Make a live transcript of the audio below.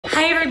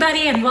Hi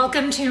everybody and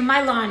welcome to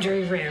my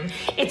laundry room.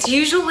 It's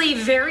usually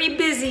very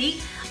busy,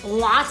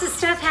 lots of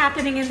stuff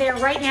happening in there.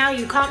 Right now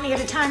you caught me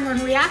at a time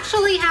when we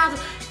actually have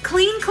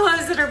clean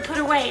clothes that are put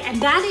away,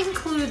 and that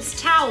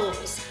includes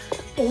towels,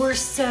 or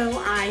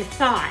so I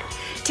thought.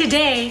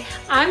 Today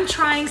I'm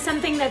trying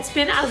something that's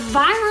been a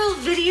viral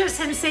video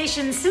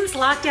sensation since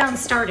lockdown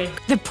started.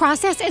 The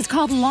process is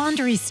called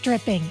laundry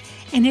stripping,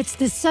 and it's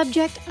the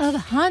subject of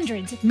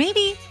hundreds,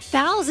 maybe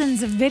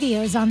thousands of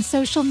videos on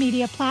social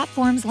media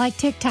platforms like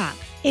TikTok.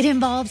 It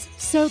involves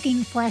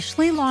soaking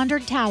freshly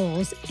laundered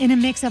towels in a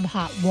mix of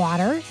hot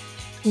water,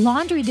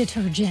 laundry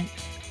detergent,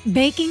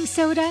 baking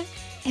soda,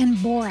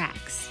 and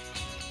borax.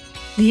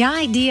 The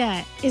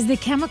idea is the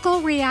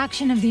chemical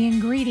reaction of the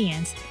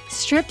ingredients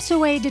strips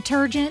away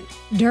detergent,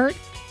 dirt,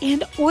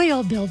 and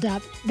oil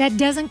buildup that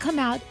doesn't come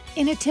out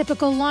in a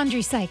typical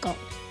laundry cycle.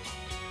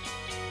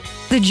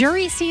 The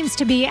jury seems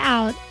to be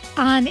out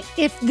on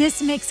if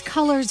this makes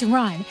colors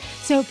run,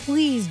 so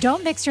please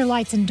don't mix your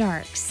lights and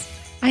darks.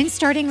 I'm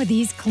starting with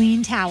these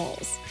clean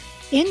towels.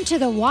 Into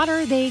the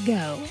water they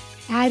go,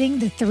 adding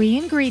the 3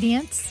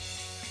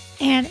 ingredients.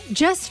 And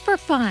just for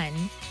fun,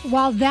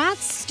 while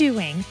that's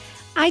stewing,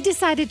 I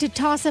decided to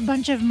toss a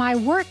bunch of my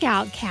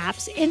workout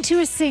caps into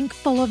a sink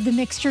full of the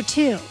mixture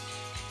too.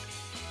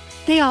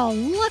 They all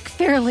look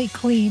fairly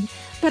clean,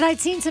 but I'd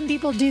seen some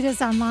people do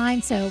this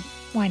online, so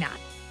why not?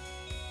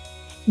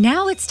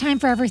 Now it's time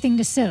for everything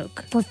to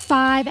soak for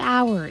 5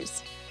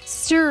 hours,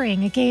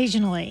 stirring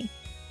occasionally.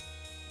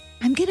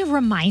 I'm going to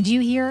remind you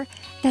here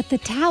that the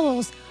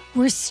towels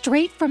were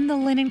straight from the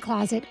linen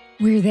closet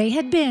where they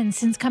had been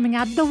since coming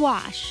out of the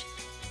wash,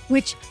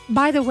 which,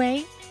 by the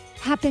way,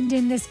 happened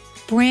in this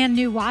brand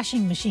new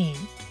washing machine.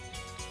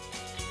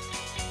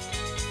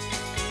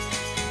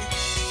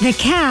 The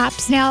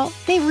caps, now,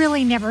 they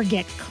really never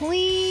get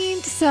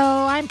cleaned, so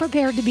I'm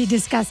prepared to be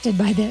disgusted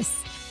by this.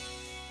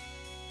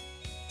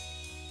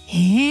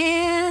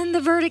 And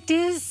the verdict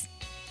is,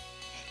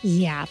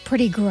 yeah,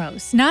 pretty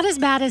gross. Not as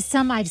bad as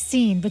some I've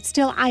seen, but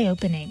still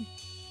eye-opening.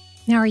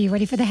 Now, are you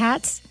ready for the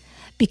hats?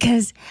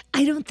 Because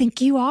I don't think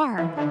you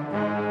are.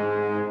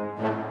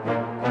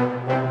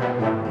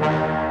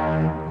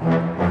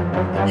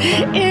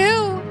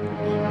 Ew!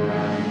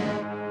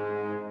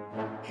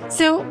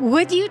 So,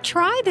 would you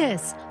try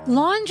this?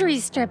 Laundry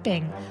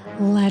stripping?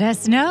 Let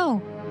us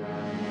know.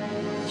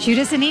 Shoot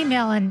us an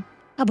email and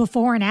a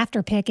before and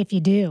after pic if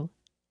you do.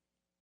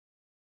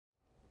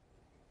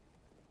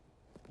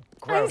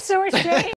 Gross. I'm so ashamed.